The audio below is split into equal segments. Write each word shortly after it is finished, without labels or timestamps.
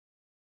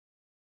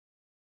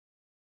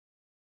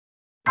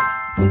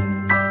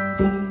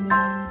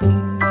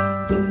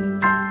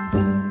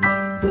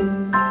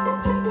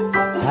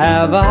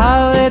Have a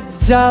holly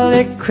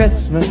jolly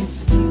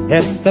Christmas,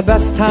 it's the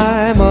best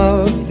time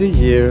of the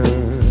year.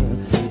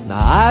 Now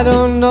I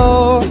don't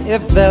know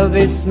if there'll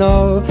be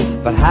snow,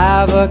 but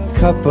have a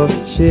cup of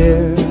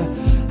cheer.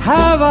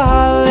 Have a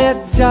holly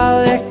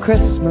jolly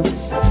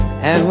Christmas,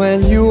 and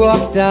when you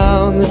walk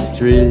down the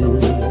street,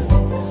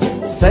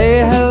 say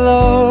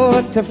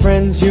hello to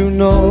friends you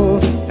know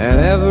and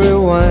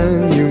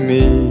everyone you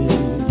meet.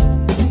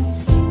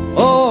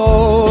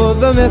 Oh,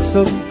 the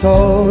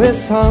mistletoe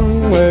is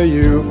hung where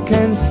you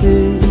can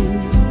see.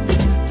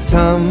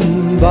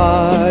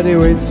 Somebody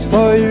waits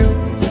for you,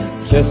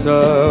 kiss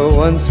her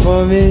once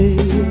for me.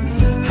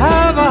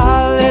 Have a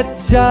holly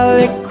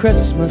jolly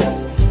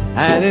Christmas,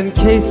 and in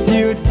case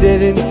you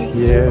didn't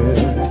hear,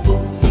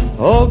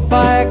 oh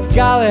by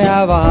golly,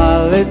 have a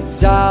holly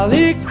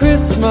jolly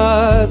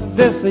Christmas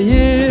this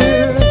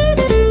year.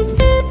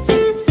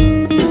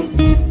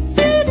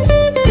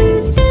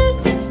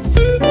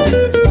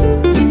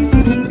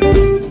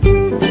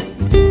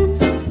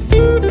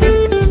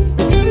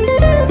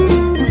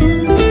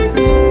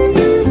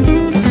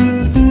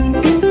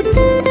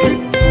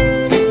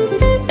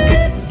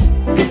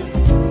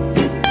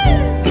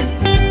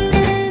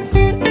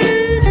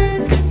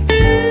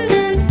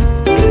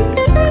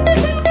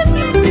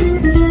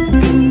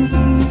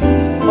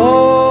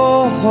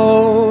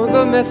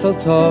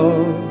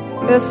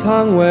 Mistletoe is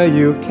hung where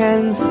you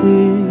can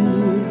see.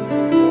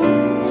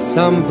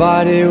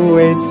 Somebody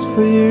waits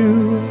for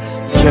you,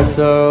 kiss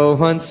her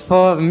once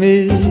for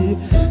me.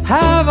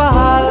 Have a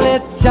holly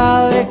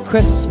jolly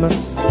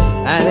Christmas,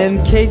 and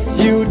in case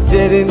you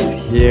didn't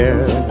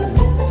hear,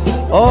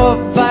 oh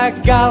by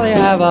golly,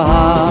 have a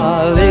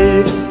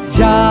holly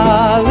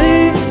jolly